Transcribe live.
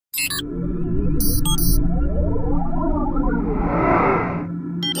Well,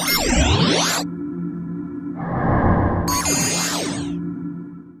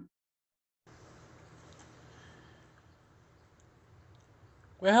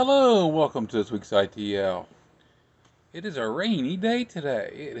 hello, welcome to this week's ITL. It is a rainy day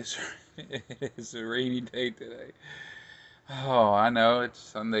today. It is a rainy day today. Oh, I know, it's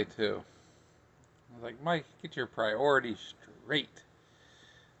Sunday too. I was like, Mike, get your priorities straight.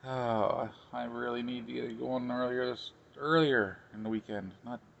 Oh, I really need to get going earlier in the weekend,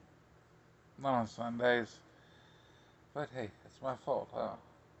 not on Sundays. But hey, it's my fault, huh?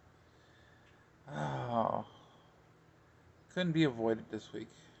 Oh, couldn't be avoided this week.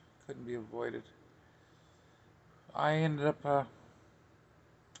 Couldn't be avoided. I ended up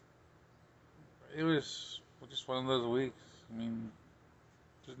it was just one of those weeks. I mean,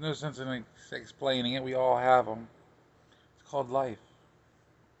 there's no sense in explaining it. We all have them. It's called life.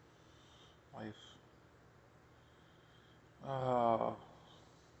 Life. Uh,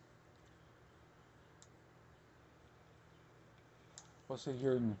 we'll sit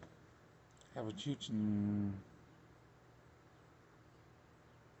here and have a chooch and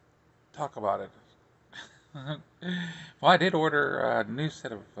talk about it. Well, I did order a new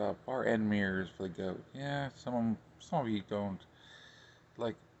set of bar end mirrors for the goat. Yeah, some of you don't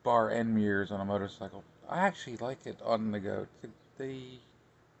like bar end mirrors on a motorcycle. I actually like it on the goat. They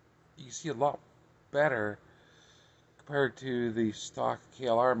You see a lot better compared to the stock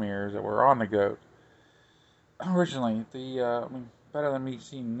KLR mirrors that were on the goat. Originally, I mean, better than me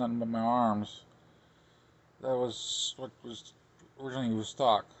seeing nothing but my arms. That was what was originally was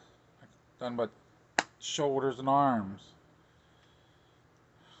stock, done but shoulders and arms.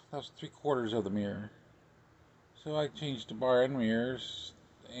 That was 3/4 of the mirror. So I changed to bar end mirrors,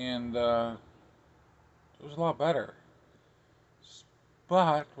 and it was a lot better.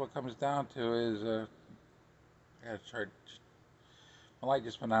 But what comes down to is I gotta charge. My light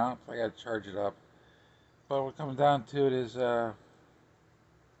just went out, so I gotta charge it up. But what comes down to it is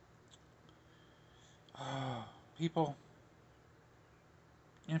people.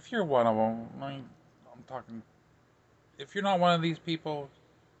 And if you're one of them, I mean, I'm talking. If you're not one of these people,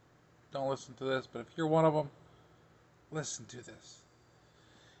 don't listen to this. But if you're one of them, listen to this.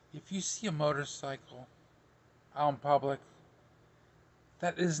 If you see a motorcycle out in public,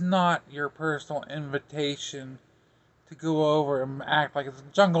 that is not your personal invitation to go over and act like it's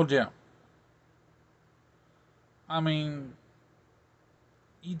a jungle gym. I mean,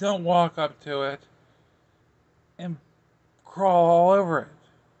 you don't walk up to it and crawl all over it.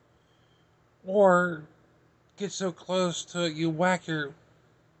 Or get so close to it you whack your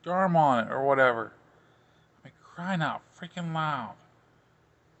arm on it or whatever. I mean, crying out freaking loud.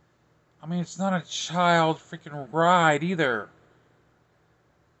 I mean, it's not a child freaking ride either.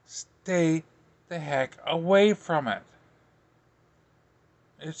 Stay the heck away from it.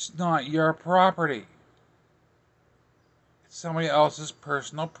 It's not your property. It's somebody else's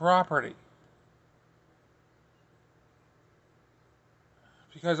personal property.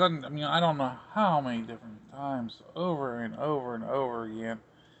 Because I mean, I don't know how many different times, over and over and over again,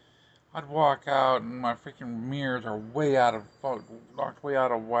 I'd walk out and my freaking mirrors are knocked way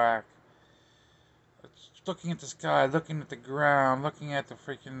out of whack. Looking at the sky, looking at the ground, looking at the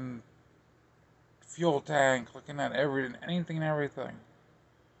freaking fuel tank, looking at anything and everything.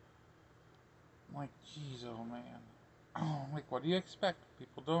 I'm like, jeez, oh man. Oh, like, what do you expect?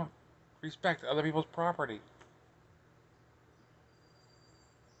 People don't respect other people's property.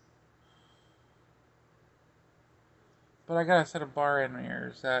 But I got a set of bar end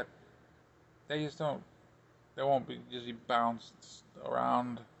mirrors that they just don't, they won't be usually bounced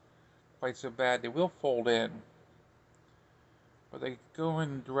around quite so bad. They will fold in, but they go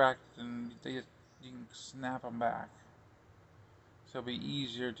in direct and you can snap them back. So it'll be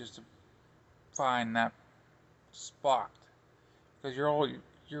easier just to find that spot because you're looking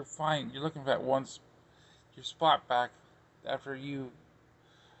for that your spot back after you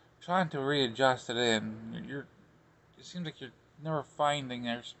trying to readjust it in. It seems like you're never finding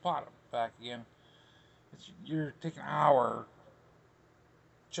your spot back again. You're taking an hour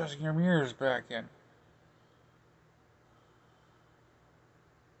adjusting your mirrors back in.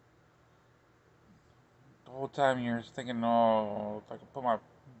 The whole time you're thinking, oh, if I can put my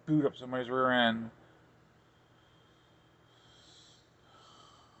boot up somebody's rear end.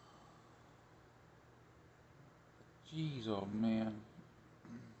 Jeez, oh man.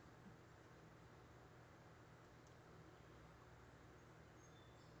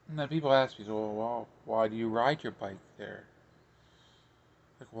 And then people ask me, well, why do you ride your bike there?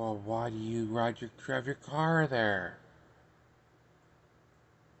 Like, well, why do you drive your car there?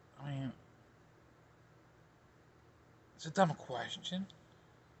 It's a dumb question.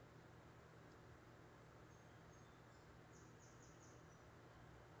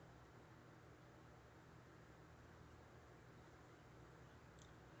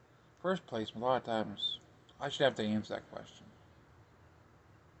 First place, a lot of times, I should have to answer that question.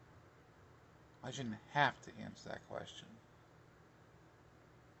 I shouldn't have to answer that question.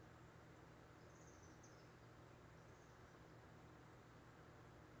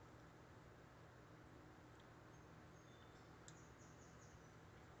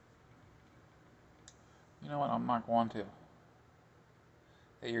 You know what? I'm not going to.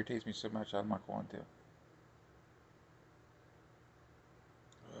 It irritates me so much, I'm not going to.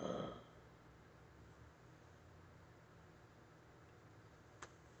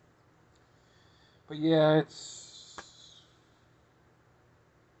 But yeah, it's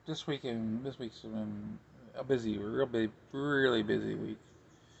this week's been a busy, real big, really busy week,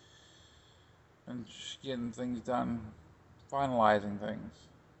 and just getting things done, finalizing things.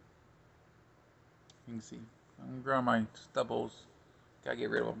 You can see, I'm growing my stubbles. Gotta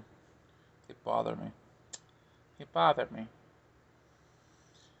get rid of them. They bother me. They bother me.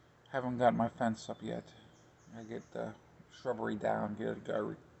 Haven't got my fence up yet. I get the shrubbery down.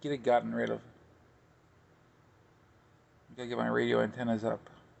 Get it gotten rid of. Gotta get my radio antennas up.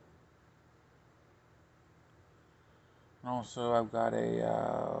 And also, I've got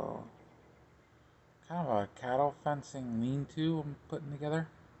a kind of a cattle fencing lean-to I'm putting together.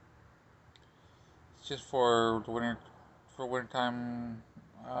 It's just for the winter, for wintertime.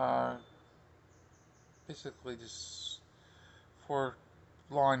 Basically, just for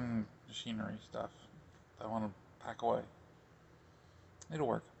lawn machinery stuff that I want to pack away. It'll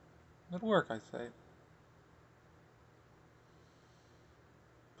work. It'll work, I say.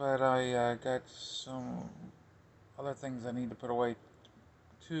 But I got some other things I need to put away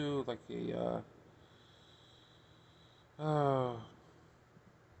too, like a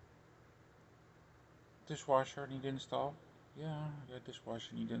dishwasher I need to install. Yeah, I got a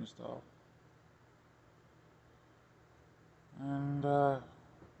dishwasher I need to install. And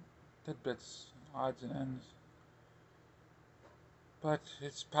tidbits, odds and ends. But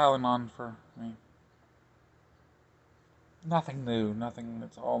it's piling on for me. Nothing new, nothing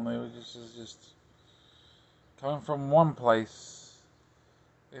that's all new. This is just coming from one place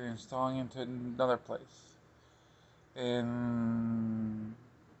and installing into another place. And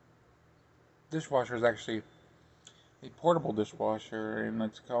dishwasher is actually a portable dishwasher, and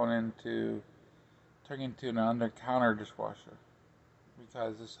it's going into turning into an under counter dishwasher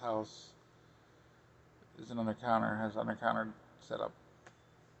because this house is an under counter, has under counter setup,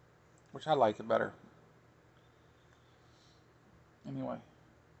 which I like it better. Anyway,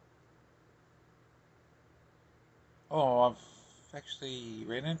 I've actually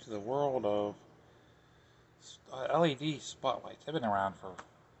ran into the world of LED spotlights. They've been around for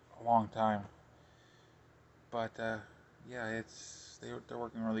a long time, but yeah, they're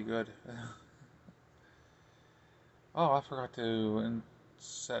working really good. Oh, I forgot to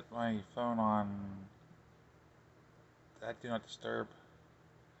set my phone on that do not disturb.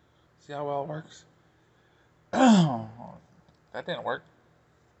 See how well it works? That didn't work.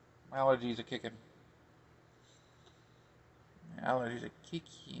 My allergies are kicking. My allergies are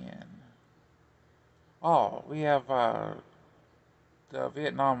kicking. Oh, we have the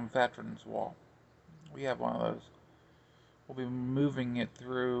Vietnam Veterans Wall. We have one of those. We'll be moving it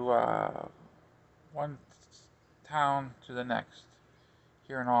through one town to the next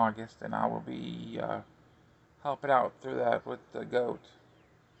here in August, and I will be helping out through that with the goat.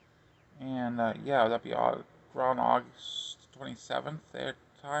 And yeah, that'll be around August 27th, their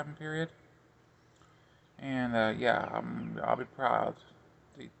time period. And yeah, I'll be proud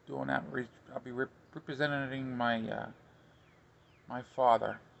to be doing that. I'll be representing my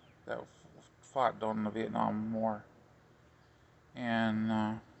father that fought during the Vietnam War.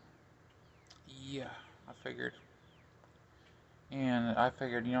 And yeah, I figured. And I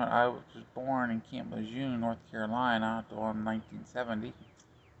figured, you know what, I was born in Camp Lejeune, North Carolina, in 1970.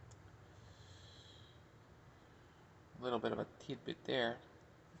 A little bit of a tidbit there.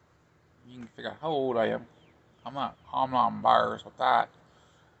 You can figure out how old I am. I'm not embarrassed with that.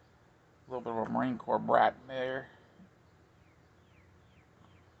 A little bit of a Marine Corps brat there.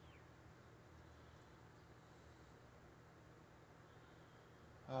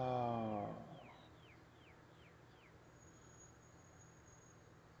 Oh.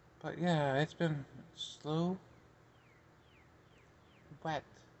 But yeah, it's been slow, wet,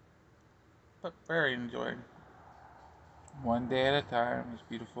 but very enjoying. One day at a time. It's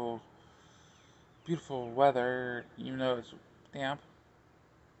beautiful, beautiful weather. Even though it's damp,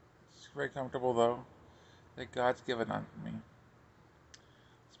 it's very comfortable though. that God's given unto me.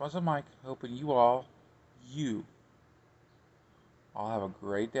 It's Muscle Mike, hoping you all have a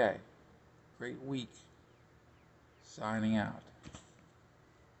great day, great week. Signing out.